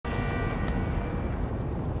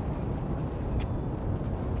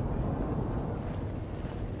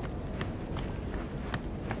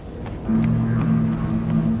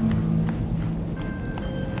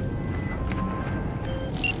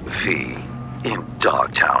In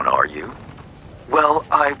Dogtown, are you? Well,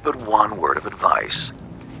 I've but one word of advice.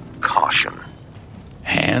 Caution.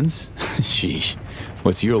 Hands? Sheesh.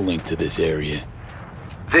 What's your link to this area?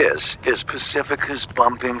 This is Pacifica's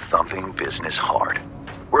bumping, thumping business heart,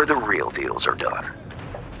 where the real deals are done.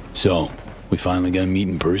 So, we finally gonna meet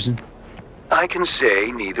in person? I can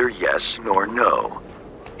say neither yes nor no.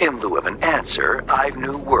 In lieu of an answer, I've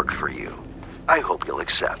new work for you. I hope you'll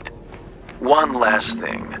accept. One last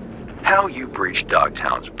thing. How you breached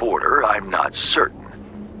Dogtown's border, I'm not certain.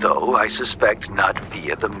 Though I suspect not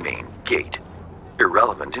via the main gate.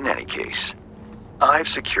 Irrelevant in any case. I've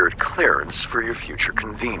secured clearance for your future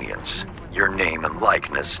convenience. Your name and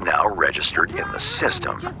likeness now registered in the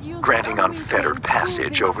system, granting unfettered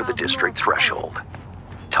passage over the district threshold.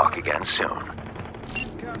 Talk again soon.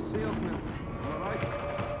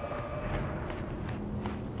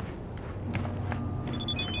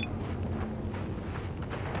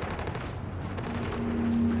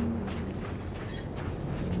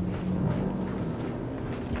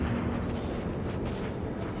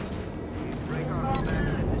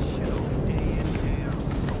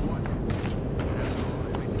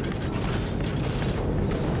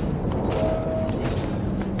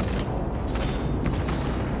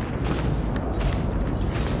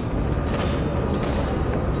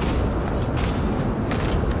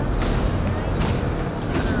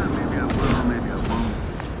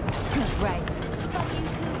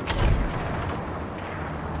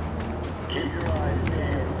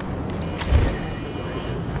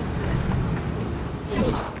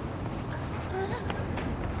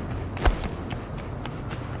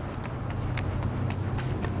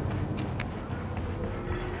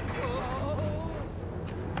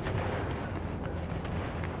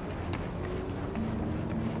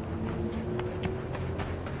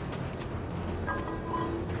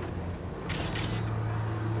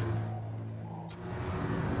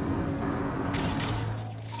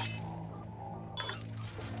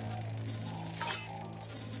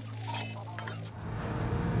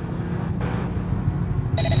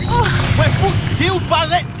 Tio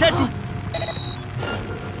Barret Tedu!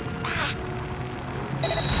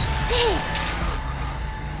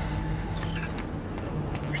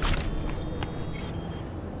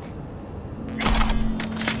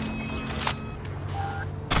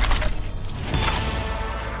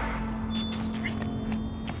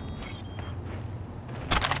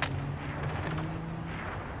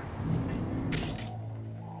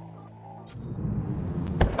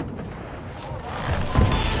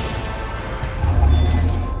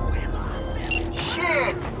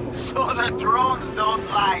 So the drones don't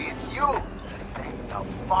lie, it's you! Thank the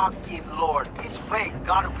fucking Lord. It's fake,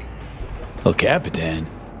 gotta be. El Capitan,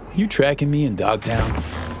 you tracking me in Dogtown?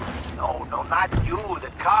 No, not you,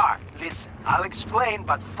 the car. Listen, I'll explain,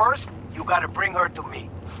 but first, you gotta bring her to me.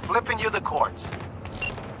 Flipping you the cords.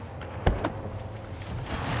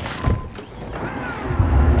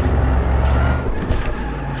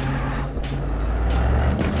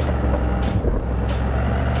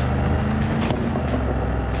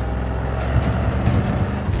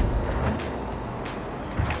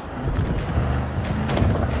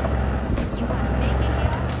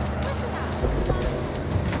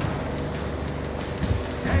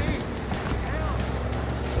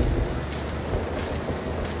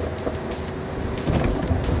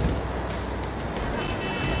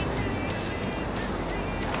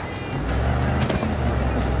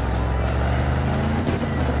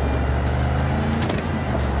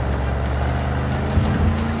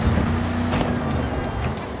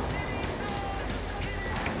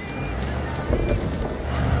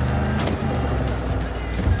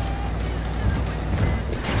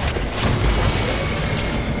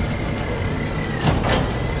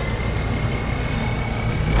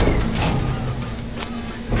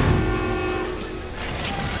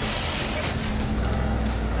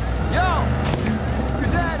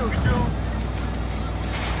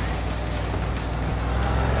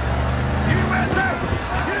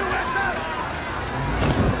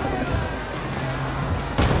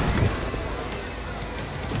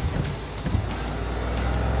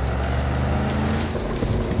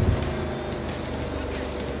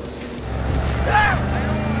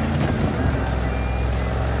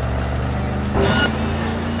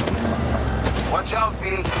 Watch out,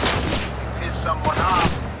 V. Piss someone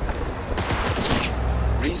off.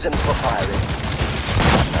 Reason for firing.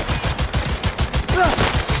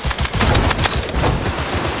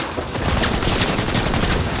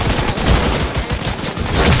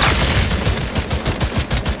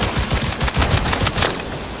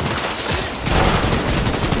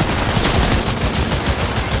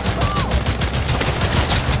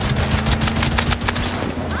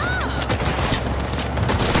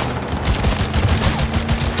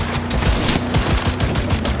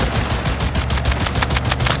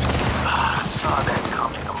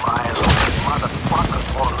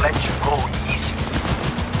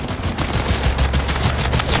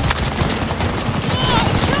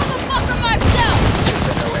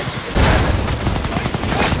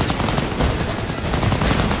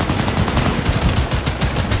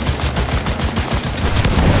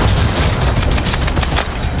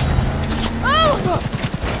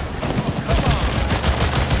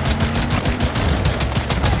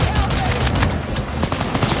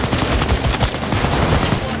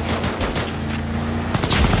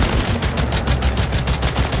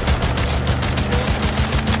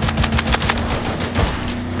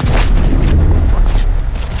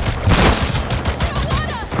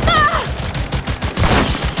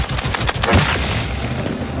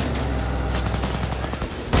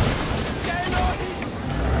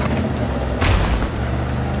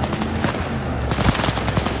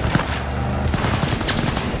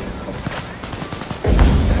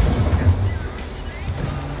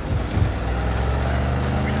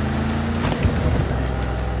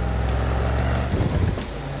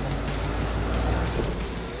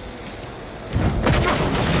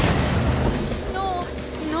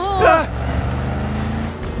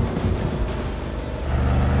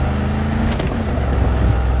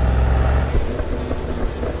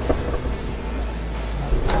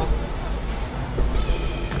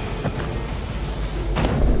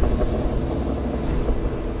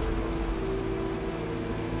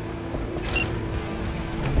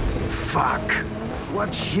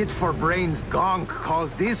 What shit for brains gonk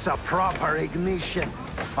called this a proper ignition?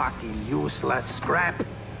 Fucking useless scrap.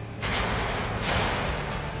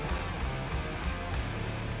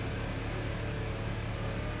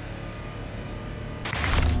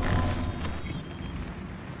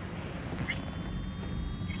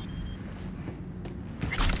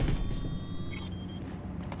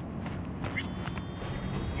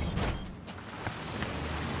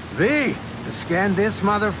 V, you scan this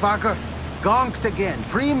motherfucker? Gonked again.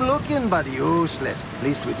 Preem looking, but useless. At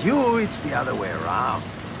least with you, it's the other way around.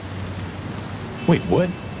 Wait, what?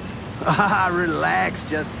 Ah, relax.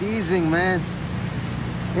 Just teasing, man.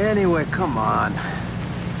 Anyway, come on.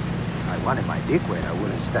 If I wanted my dick wet, I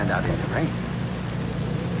wouldn't stand out in the rain.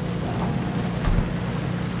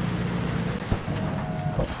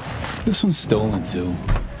 This one's stolen, too.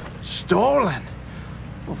 Stolen?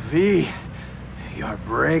 Oh, V, you're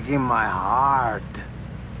breaking my heart.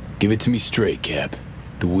 Give it to me straight, Cap.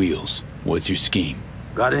 The wheels. What's your scheme?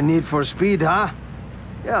 Got a need for speed, huh?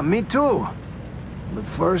 Yeah, me too. But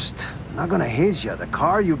first, not gonna haze ya. The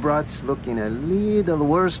car you brought's looking a little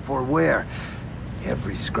worse for wear.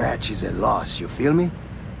 Every scratch is a loss, you feel me?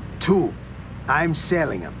 2, I'm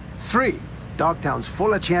selling them. 3, Dogtown's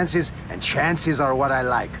full of chances, and chances are what I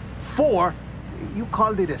like. 4, you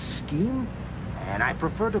called it a scheme? And I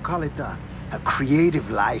prefer to call it a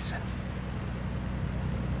creative license.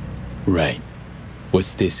 Right.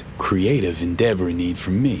 What's this creative endeavor need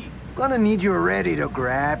from me? Gonna need you ready to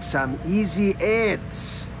grab some easy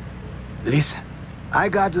hits. Listen, I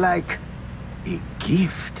got like a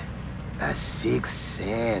gift. A sixth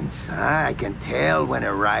sense. I can tell when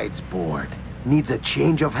a ride's bored. Needs a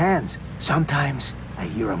change of hands. Sometimes I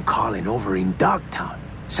hear 'em calling over in Dogtown.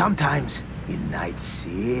 Sometimes in Night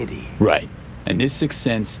City. Right. And this sixth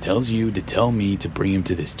sense tells you to tell me to bring him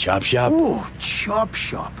to this chop shop? Ooh, chop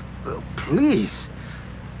shop. Please.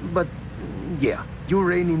 But, yeah, you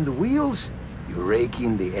rein in the wheels, you rake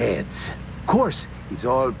in the heads. Of course, it's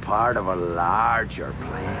all part of a larger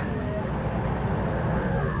plan.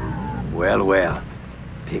 Well, well.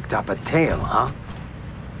 Picked up a tail, huh?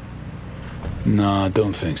 Nah,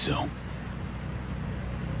 don't think so.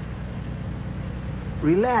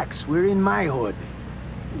 Relax, we're in my hood.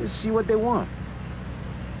 Let's see what they want.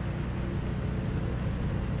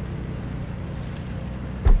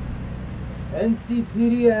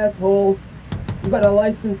 NCPD assholes. You got a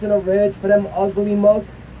license and a reg for them ugly mugs?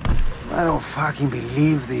 I don't fucking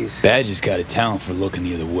believe this. Badge has got a talent for looking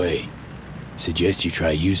the other way. Suggest you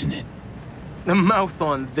try using it. The mouth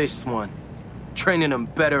on this one. Training them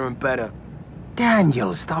better and better.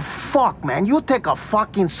 Daniels, the fuck, man? You take a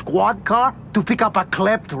fucking squad car to pick up a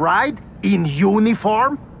klept ride? In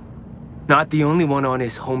uniform? Not the only one on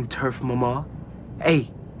his home turf, mama.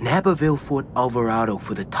 Hey, nab a Vilfort Alvarado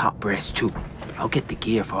for the top brass too. I'll get the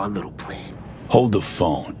gear for our little plan. Hold the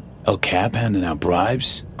phone. El Cap handing out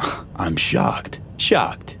bribes? I'm shocked.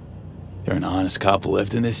 Shocked. There an honest couple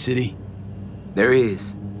left in this city? There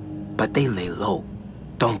is, but they lay low.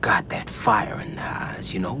 Don't got that fire in their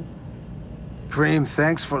eyes, you know? Preem,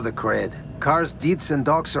 thanks for the cred. Cars, deets, and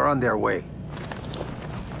docs are on their way.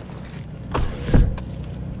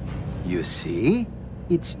 You see?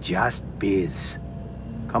 It's just biz.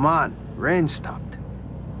 Come on, rain stopped.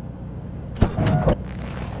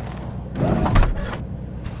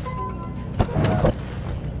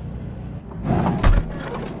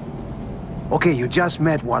 Okay, you just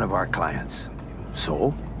met one of our clients.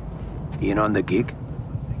 So? In on the gig?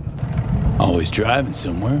 Always driving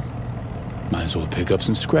somewhere. Might as well pick up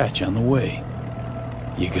some scratch on the way.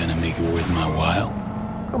 You gonna make it worth my while?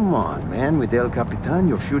 Come on, man. With El Capitan,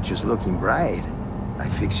 your future's looking bright. I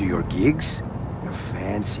fix you your gigs, your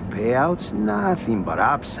fancy payouts, nothing but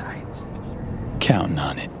upsides. Counting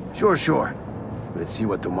on it. Sure, sure. Let's see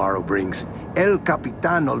what tomorrow brings. El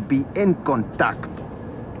Capitan will be en contacto.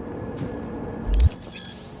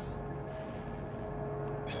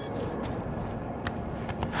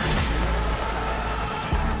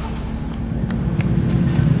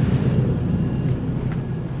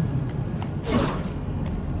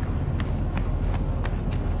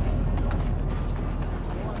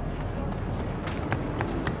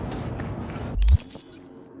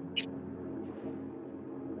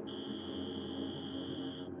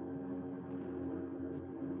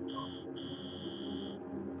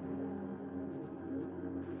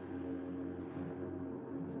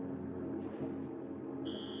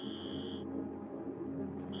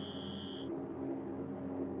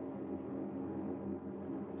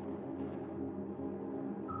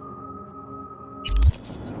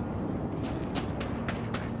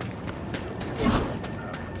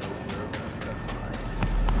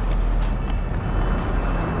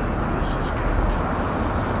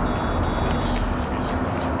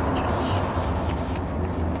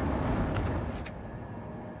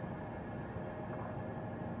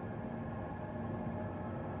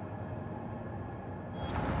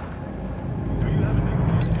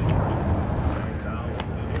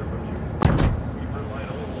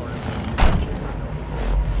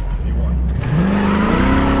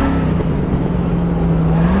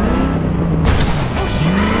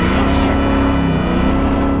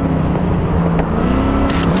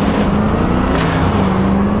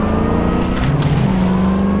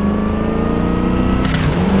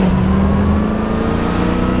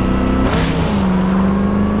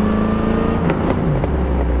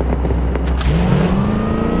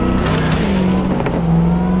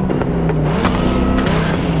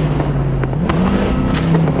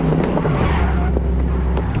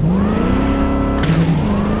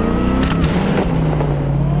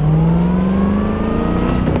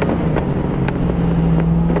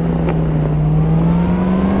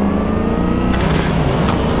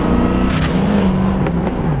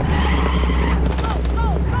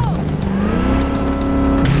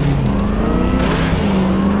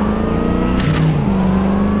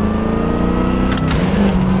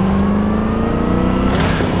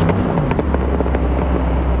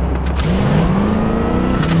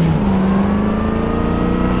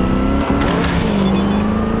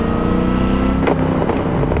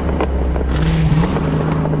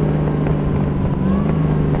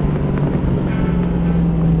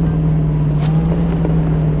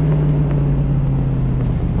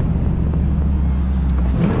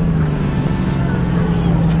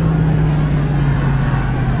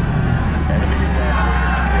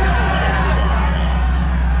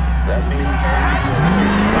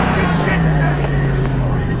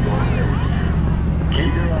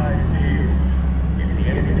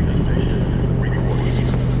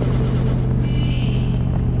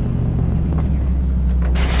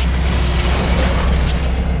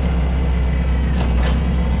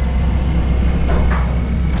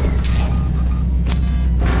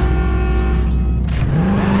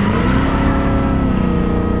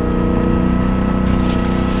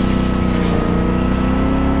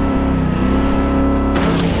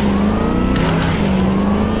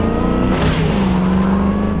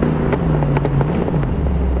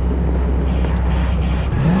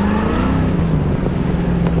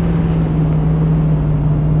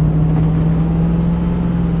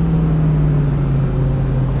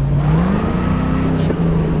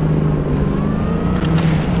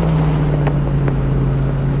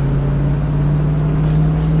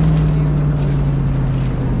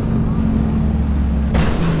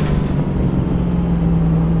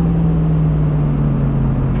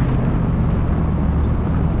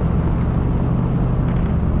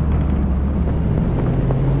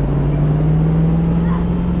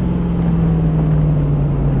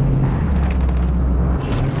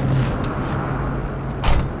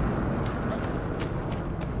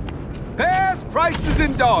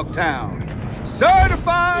 in Dogtown.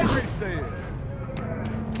 Certified resale.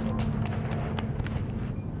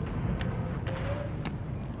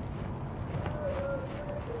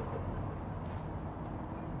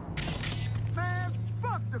 Man,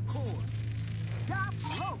 fuck the court. Shop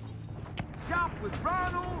local. Shop with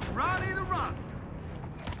Ronnie the Roster.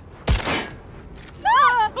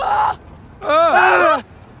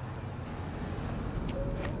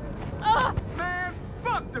 Man,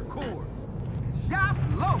 fuck the courts. Shop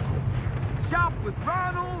local. Shop with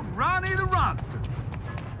Ronnie the Ronster.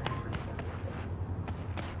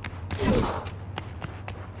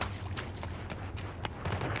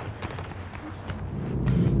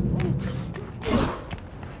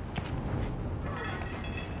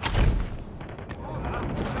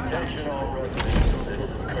 Attention all residents. This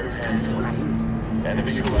is Kurt Henry.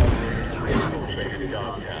 Enemy collaborators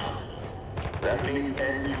Dogtown. That means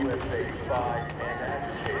NUSA spies and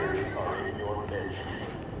agitators are in your midst.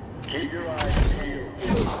 Keep your eyes peeled.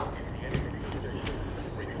 The enemy's position.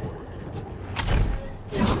 Report.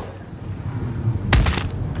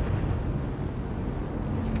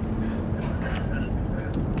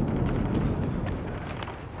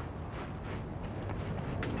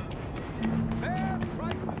 Best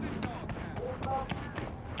prices in Dogtown.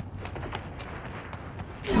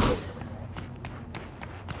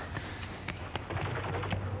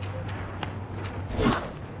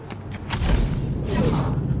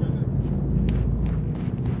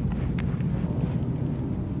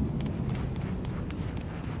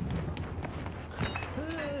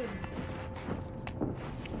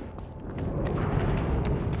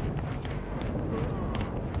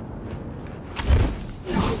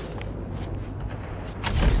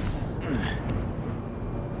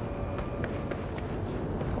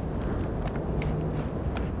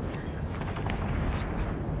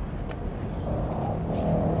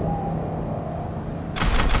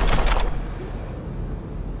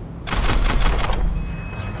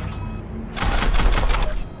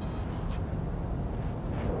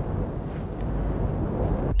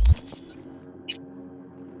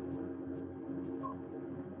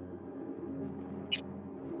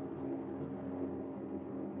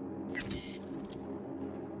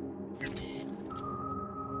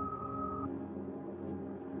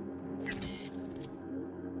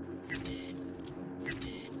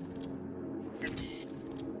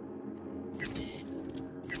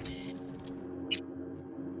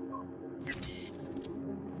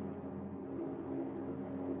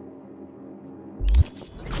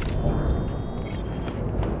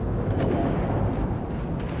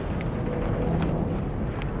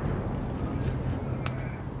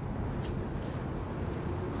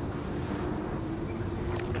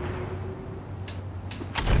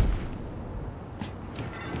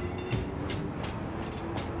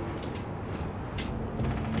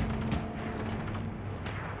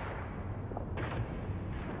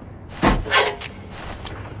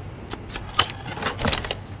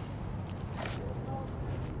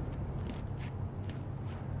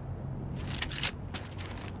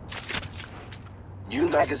 New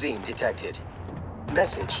magazine detected.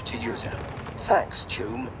 Message to user. Thanks,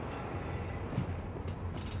 Choom.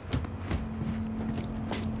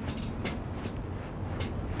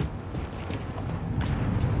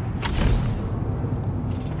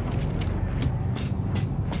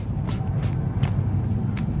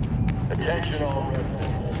 Attention all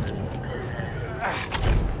residents.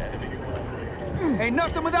 Enemy collaborators. Ain't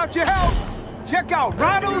nothing without your help. Check out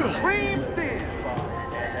Ronald's Cream Thin.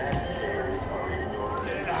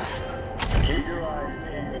 Keep your eyes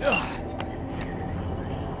peeled.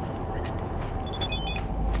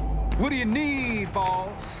 What do you need,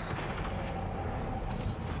 boss?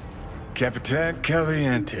 Capitan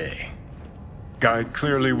Caliente. Guy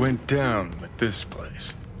clearly went down with this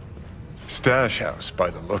place. Stash house by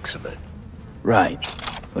the looks of it. Right.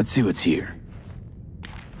 Let's see what's here.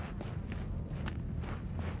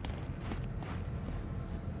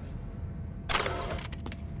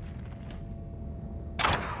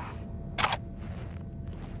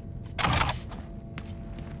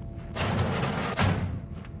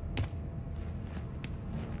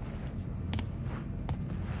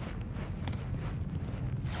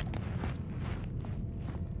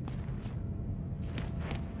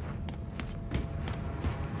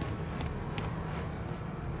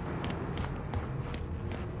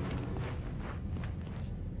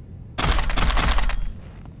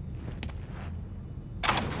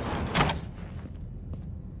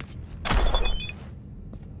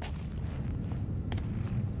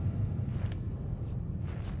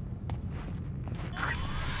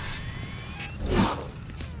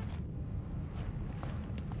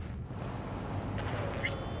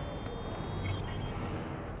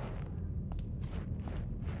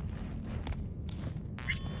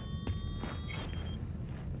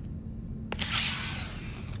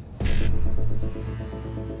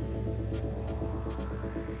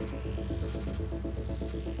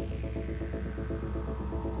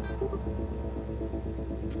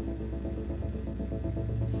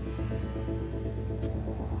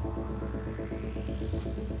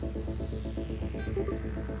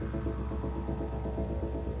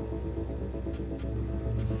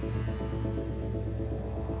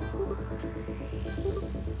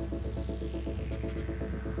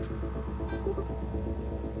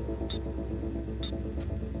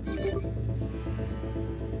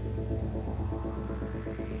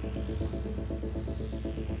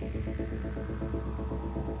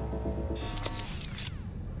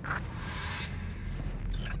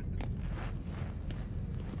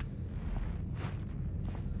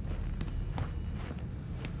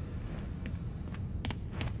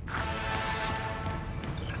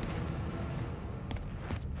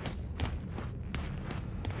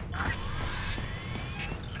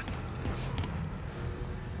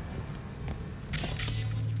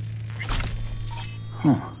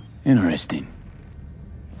 Huh, interesting.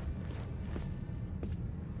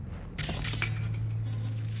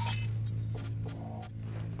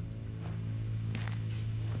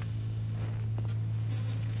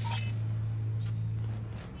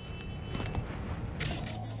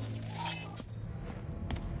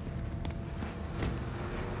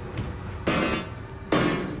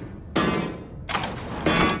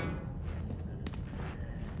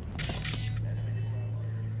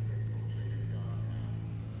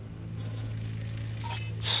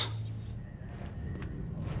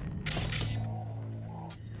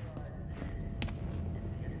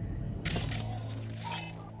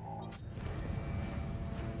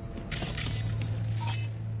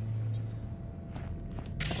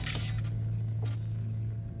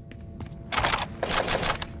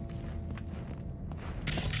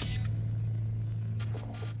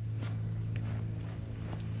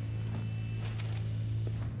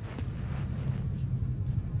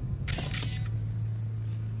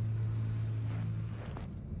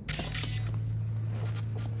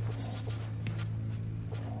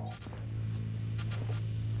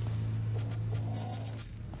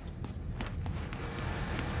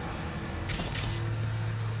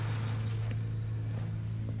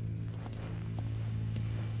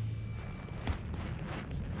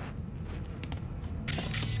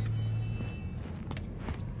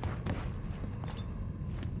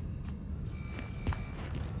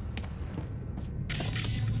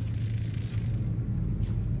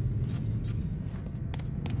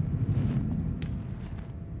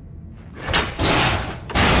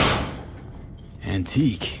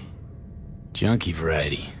 Antique. Junky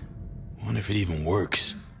variety. Wonder if it even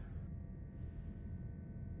works.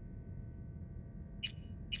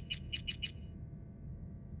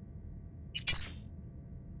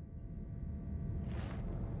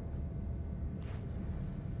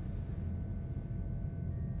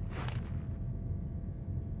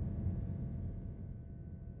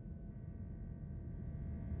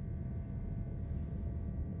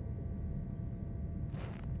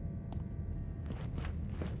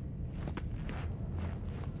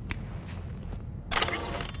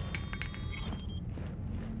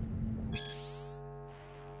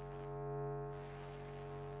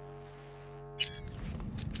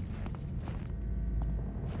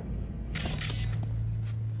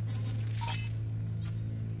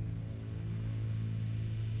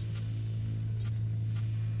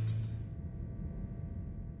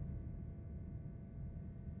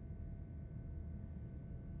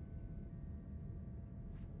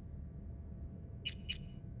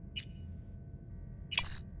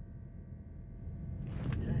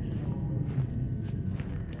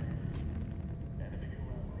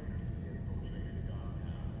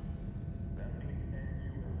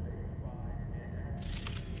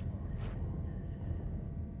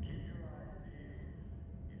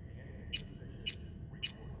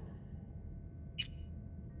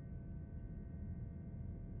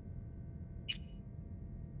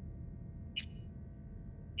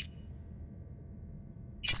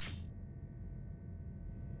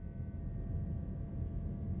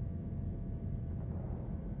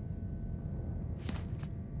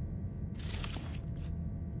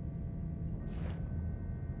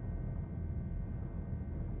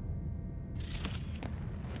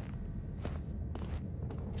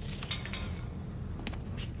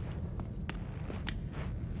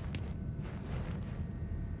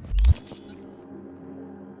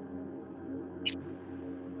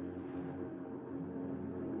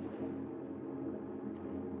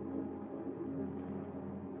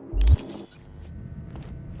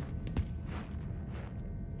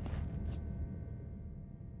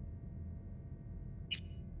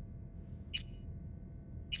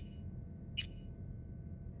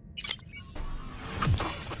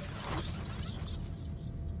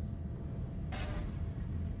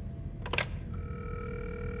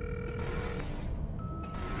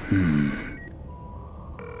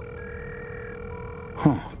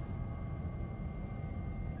 Huh.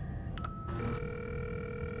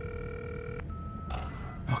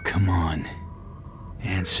 Oh, come on.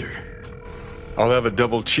 Answer. I'll have a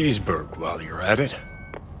double cheeseburger while you're at it.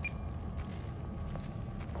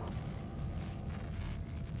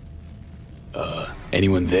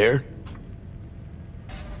 Anyone there?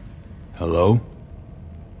 Hello?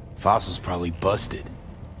 Fossil's probably busted.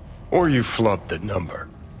 Or you flubbed the number.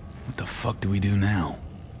 What the fuck do we do now?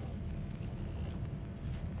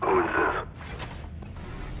 Who is this?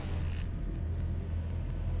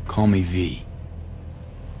 Call me V.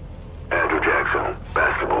 Andrew Jackson,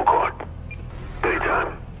 basketball court.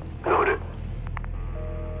 Daytime. Noted.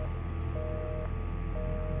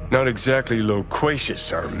 Not exactly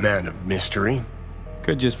loquacious, our man of mystery.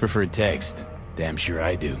 Could just prefer text. Damn sure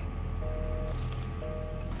I do.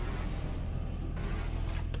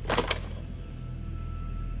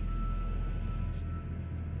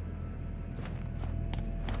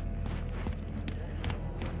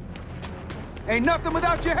 Ain't nothing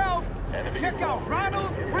without your help. Check out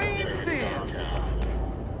Ronald's Green Stand.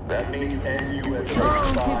 That means NUS.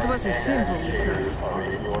 Oh, it was a simple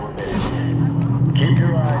misunderstanding. Keep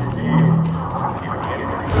your eyes peeled.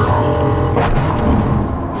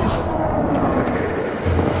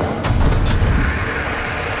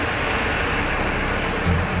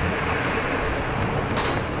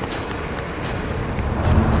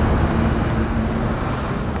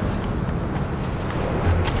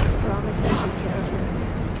 Promise I'll take care of him.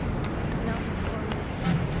 Now he's gone.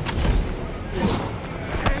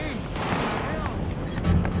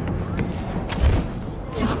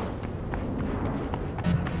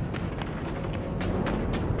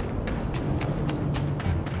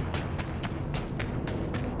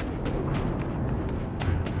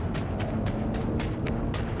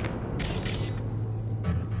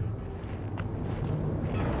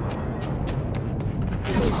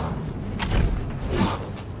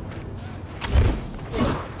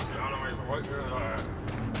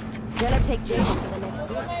 Gonna take Jacob for the next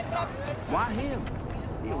group. Why him?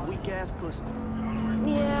 He a weak-ass pussy.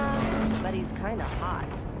 Yeah, but he's kinda hot.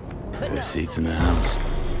 But no, Best seats in the house. he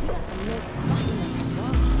has some milk.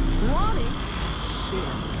 Ronnie?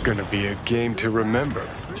 Shit. Gonna be a game to remember.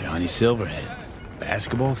 Johnny Silverhead.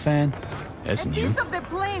 Basketball fan? That's new. Piece of the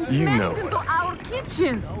plane You smashed know into our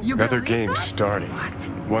kitchen. You Another believe game that? starting.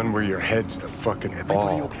 One where your head's the fucking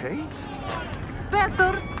ball. okay?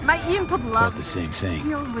 Better. My input Thought loves. the same thing.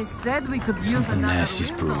 He always said we could use Something another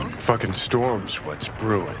nasty's window. brewing. Fucking storm's what's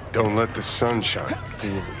brewing. Don't let the sunshine fool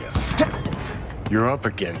you. You're up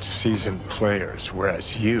against seasoned players,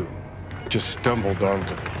 whereas you just stumbled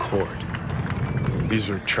onto the court. These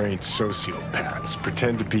are trained sociopaths.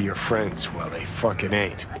 Pretend to be your friends while they fucking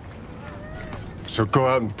ain't. So go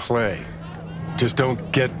out and play. Just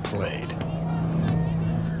don't get played.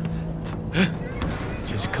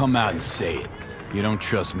 Just come out and say it. You don't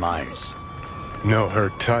trust Myers. No, her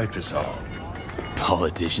type is all.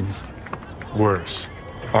 Politicians? Worse,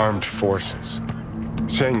 armed forces.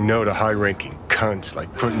 Saying no to high-ranking cunts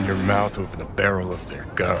like putting your mouth over the barrel of their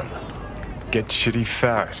gun. Get shitty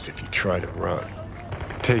fast if you try to run.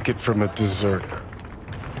 Take it from a deserter.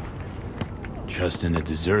 Trusting a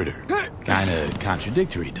deserter. Kinda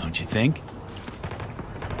contradictory, don't you think?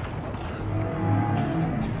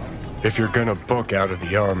 If you're gonna book out of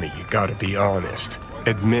the army, you gotta be honest.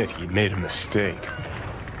 Admit you made a mistake.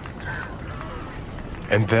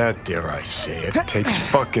 And that, dare I say it, takes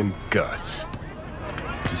fucking guts.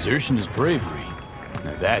 Desertion is bravery.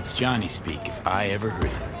 Now that's Johnny speak if I ever heard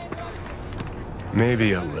it.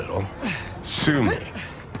 Maybe a little. Sue me.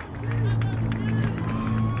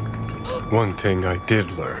 One thing I did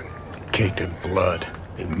learn, caked in blood,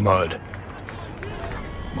 in mud.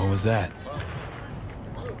 What was that?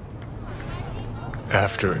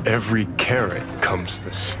 After every carrot comes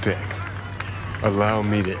the stick. Allow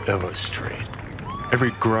me to illustrate.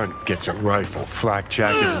 Every grunt gets a rifle, flak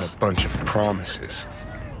jacket, and a bunch of promises.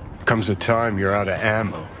 Comes a time you're out of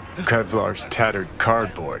ammo, Kevlar's tattered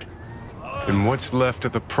cardboard. And what's left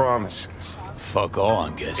of the promises? Fuck all,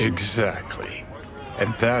 I'm guessing. Exactly.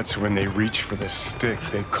 And that's when they reach for the stick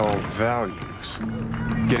they call values.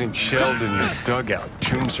 Getting shelled in the dugout,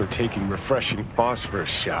 chooms are taking refreshing phosphorus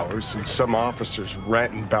showers, and some officers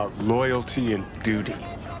ranting about loyalty and duty.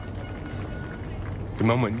 The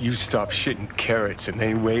moment you stop shitting carrots and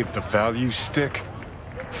they wave the value stick,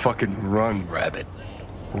 fucking run, rabbit.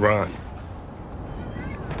 Run.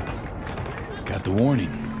 Got the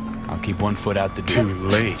warning. I'll keep one foot out the door. Too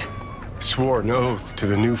late. Swore an oath to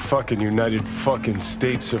the new fucking United fucking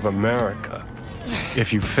States of America.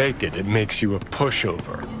 If you faked it, it makes you a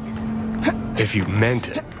pushover. If you meant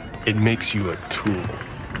it, it makes you a tool.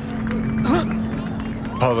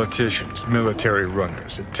 Politicians, military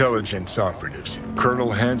runners, intelligence operatives,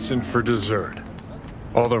 Colonel Hansen for dessert.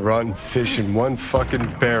 All the rotten fish in one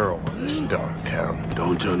fucking barrel in this Dogtown.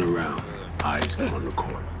 Don't turn around. Eyes on the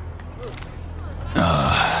court.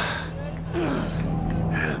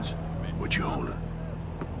 Hands, what you holding?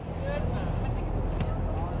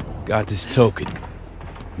 Got this token.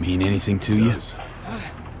 Mean anything to you?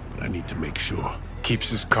 But I need to make sure. Keeps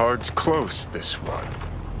his cards close, this one.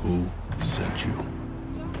 Who sent you?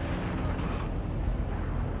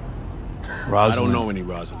 Rosalind. I don't know any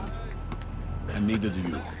Rosalind. And neither do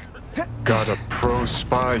you. Got a pro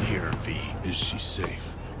spy here, V. Is she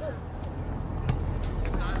safe?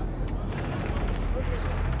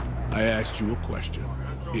 I asked you a question.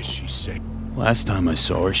 Is she safe? Last time I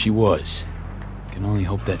saw her, she was. Can only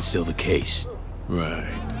hope that's still the case.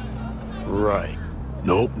 Right. Right.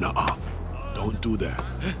 Nope, nuh-uh. Don't do that.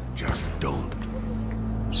 Just don't.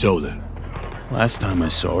 So then. Last time I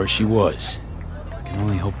saw her, she was. Can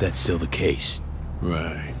only hope that's still the case.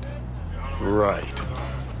 Right. Right.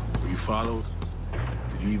 Were you followed?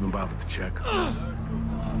 Did you even bother to check?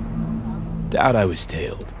 Doubt I was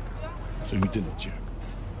tailed. So you didn't check.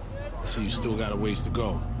 So you still got a ways to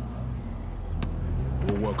go.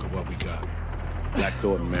 We'll work with what we got. Black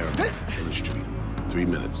Thornton, Maryland, in the street. 3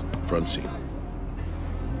 minutes. Front seat.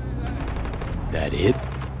 That it?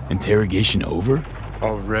 Interrogation over?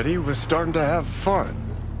 Already? We're starting to have fun.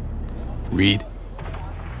 Reed?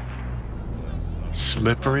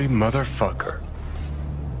 Slippery motherfucker.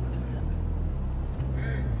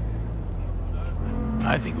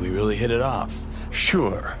 I think we really hit it off.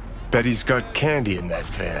 Sure. Bet he's got candy in that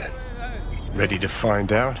van. Ready to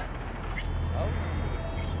find out?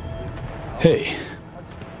 Hey,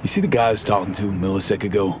 you see the guy I was talking to a millisecond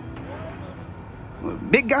ago?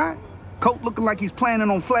 Big guy? Coat looking like he's planning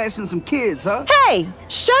on flashing some kids, huh? Hey,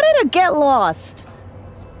 shut it or get lost.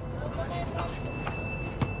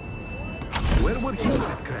 Where would he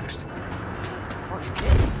get crashed?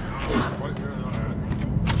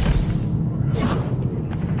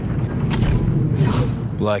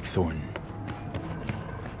 Blackthorn.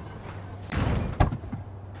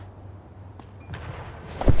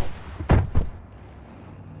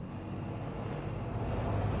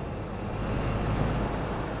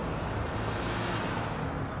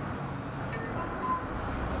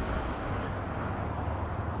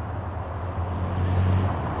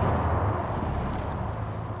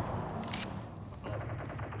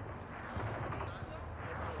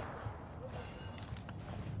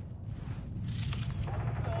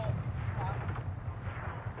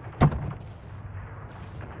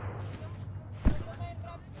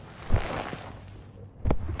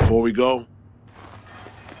 Before we go,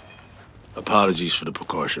 apologies for the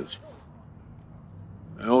precautions.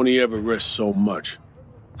 I only ever risk so much.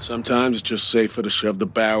 Sometimes it's just safer to shove the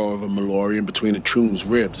barrel of a Malorian between a Troon's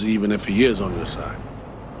ribs, even if he is on your side.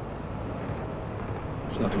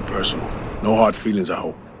 It's nothing personal. No hard feelings, I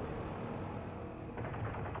hope.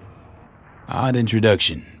 Odd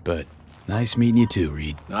introduction, but nice meeting you too,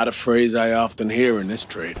 Reed. Not a phrase I often hear in this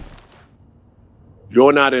trade.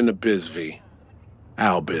 You're not in the biz, V.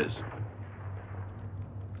 Our biz.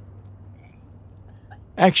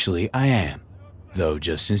 Actually, I am. Though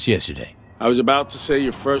just since yesterday. I was about to say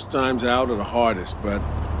your first times out are the hardest, but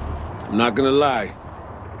I'm not gonna lie.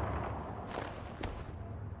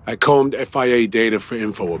 I combed FIA data for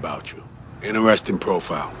info about you. Interesting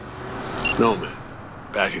profile. No man,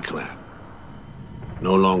 back at clan.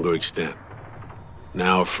 No longer extant.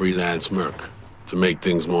 Now a freelance merc. To make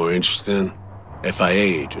things more interesting,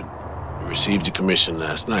 FIA agent. You received your commission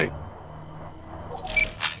last night.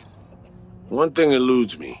 One thing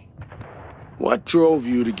eludes me. What drove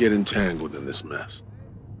you to get entangled in this mess?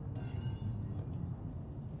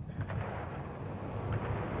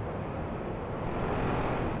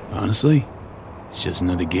 Honestly, it's just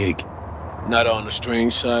another gig. Not on the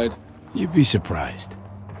strange side? You'd be surprised.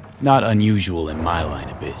 Not unusual in my line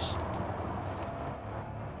of biz.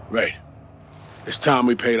 Right. It's time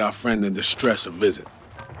we paid our friend in distress a visit.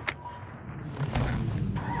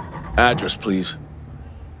 Address, please.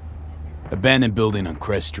 Abandoned building on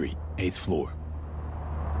Crest Street, 8th floor.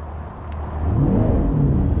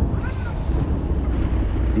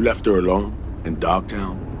 You left her alone in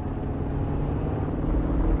Dogtown?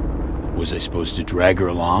 Was I supposed to drag her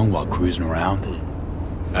along while cruising around?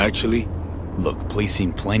 Actually? Look, place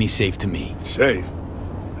seemed plenty safe to me. Safe?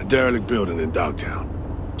 A derelict building in Dogtown.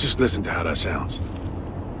 Just listen to how that sounds.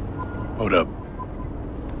 Hold up.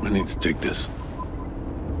 I need to take this.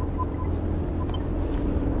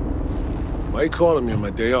 Why are you calling me on my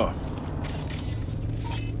day off?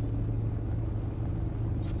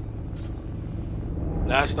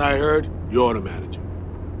 Last I heard, you're the manager.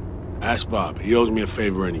 Ask Bob. He owes me a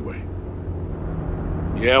favor anyway.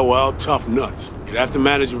 Yeah, well, tough nuts. You'd have to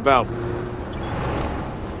manage without me.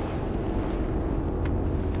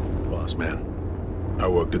 Boss man, I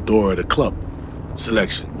work the door at a club.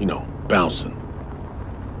 Selection, you know, bouncing.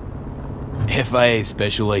 FIA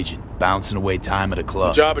special agent, bouncing away time at a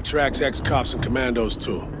club. The job attracts ex-cops and commandos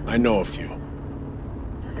too. I know a few.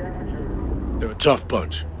 They're a tough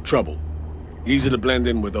bunch. Trouble. Easy to blend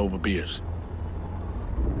in with over beers.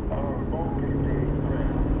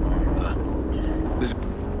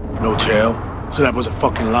 No tail? So that was a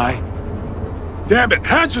fucking lie? Damn it,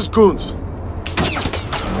 Hans's goons!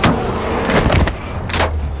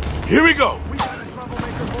 Here we go!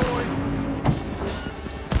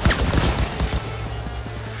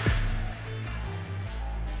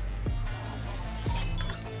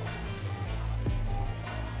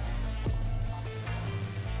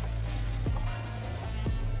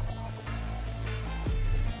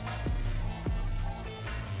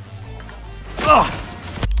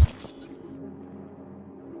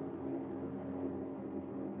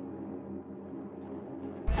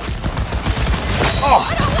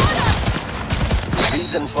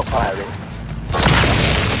 Reason for firing.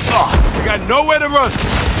 I got nowhere to run!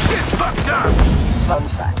 Shit's fucked up! Fun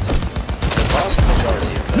fact. The vast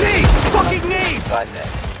majority of Knee! Fucking knee! by men.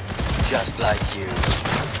 Just like you.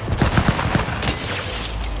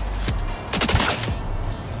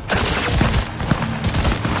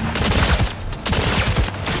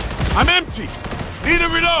 I'm empty! Need a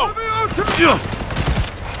reload!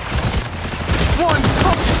 One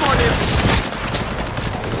tough on him!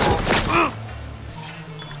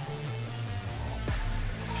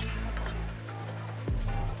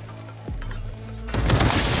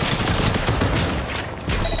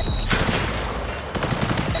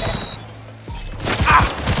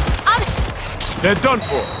 They're done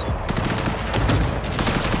for.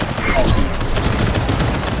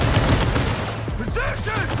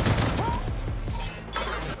 Position!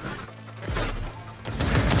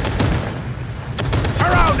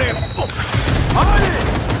 Around him! On it!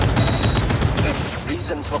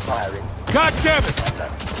 Reason for firing. God damn it!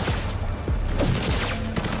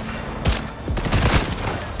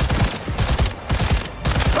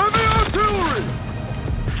 Heavy artillery!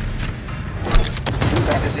 New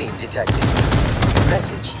magazine detected.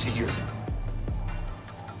 Message to user.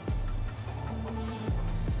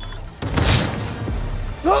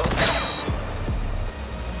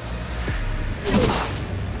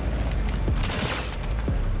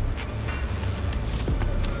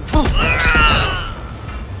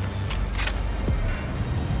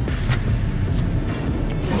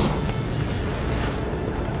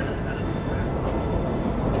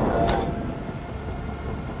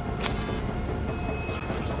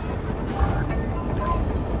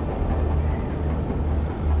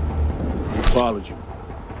 Followed you.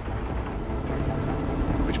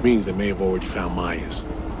 Which means they may have already found Myers.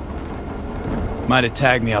 Might have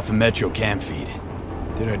tagged me off a Metro cam feed.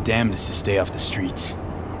 Did our damnedest to stay off the streets.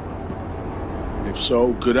 If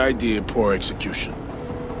so, good idea, poor execution.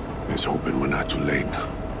 Here's hoping we're not too late.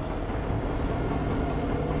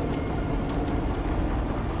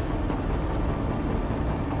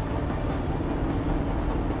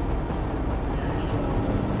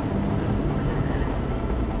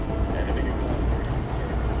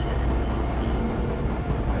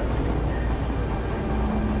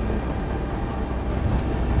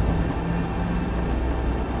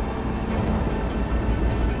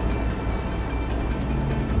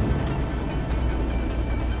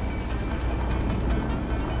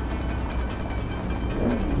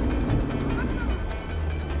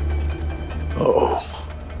 Uh-oh.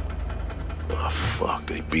 Oh, fuck.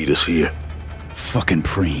 They beat us here. Fucking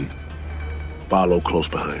preem. Follow close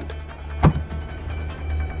behind.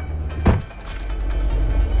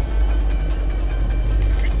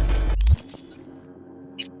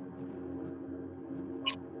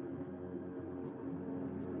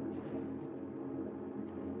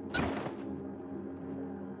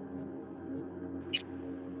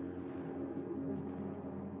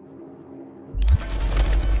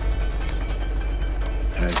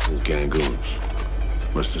 Hanson's gangoons.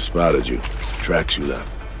 Must have spotted you. Tracks you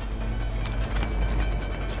left.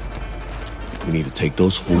 We need to take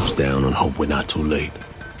those fools down and hope we're not too late.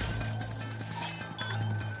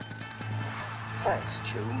 Thanks,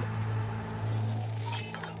 Chum.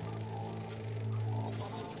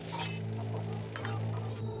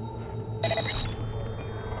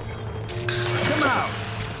 Come out!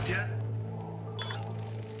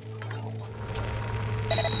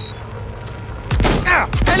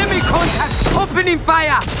 Enemy contact! Opening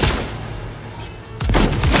fire!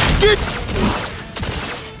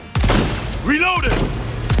 Reloaded!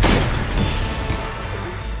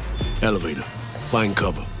 Elevator. Find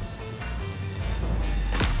cover.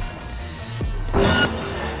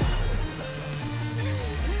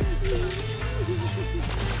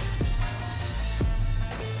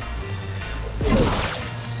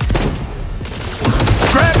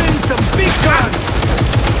 Grabbing some big guns!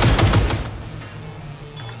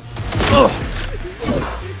 Ugh.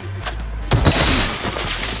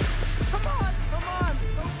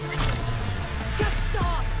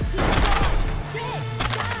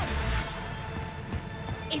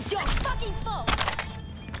 It's your fucking fault!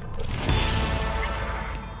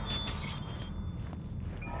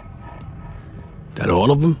 That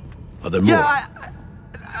all of them? Are there more? Yeah,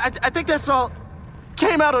 I think that's all.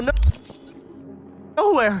 Came out of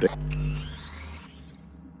nowhere.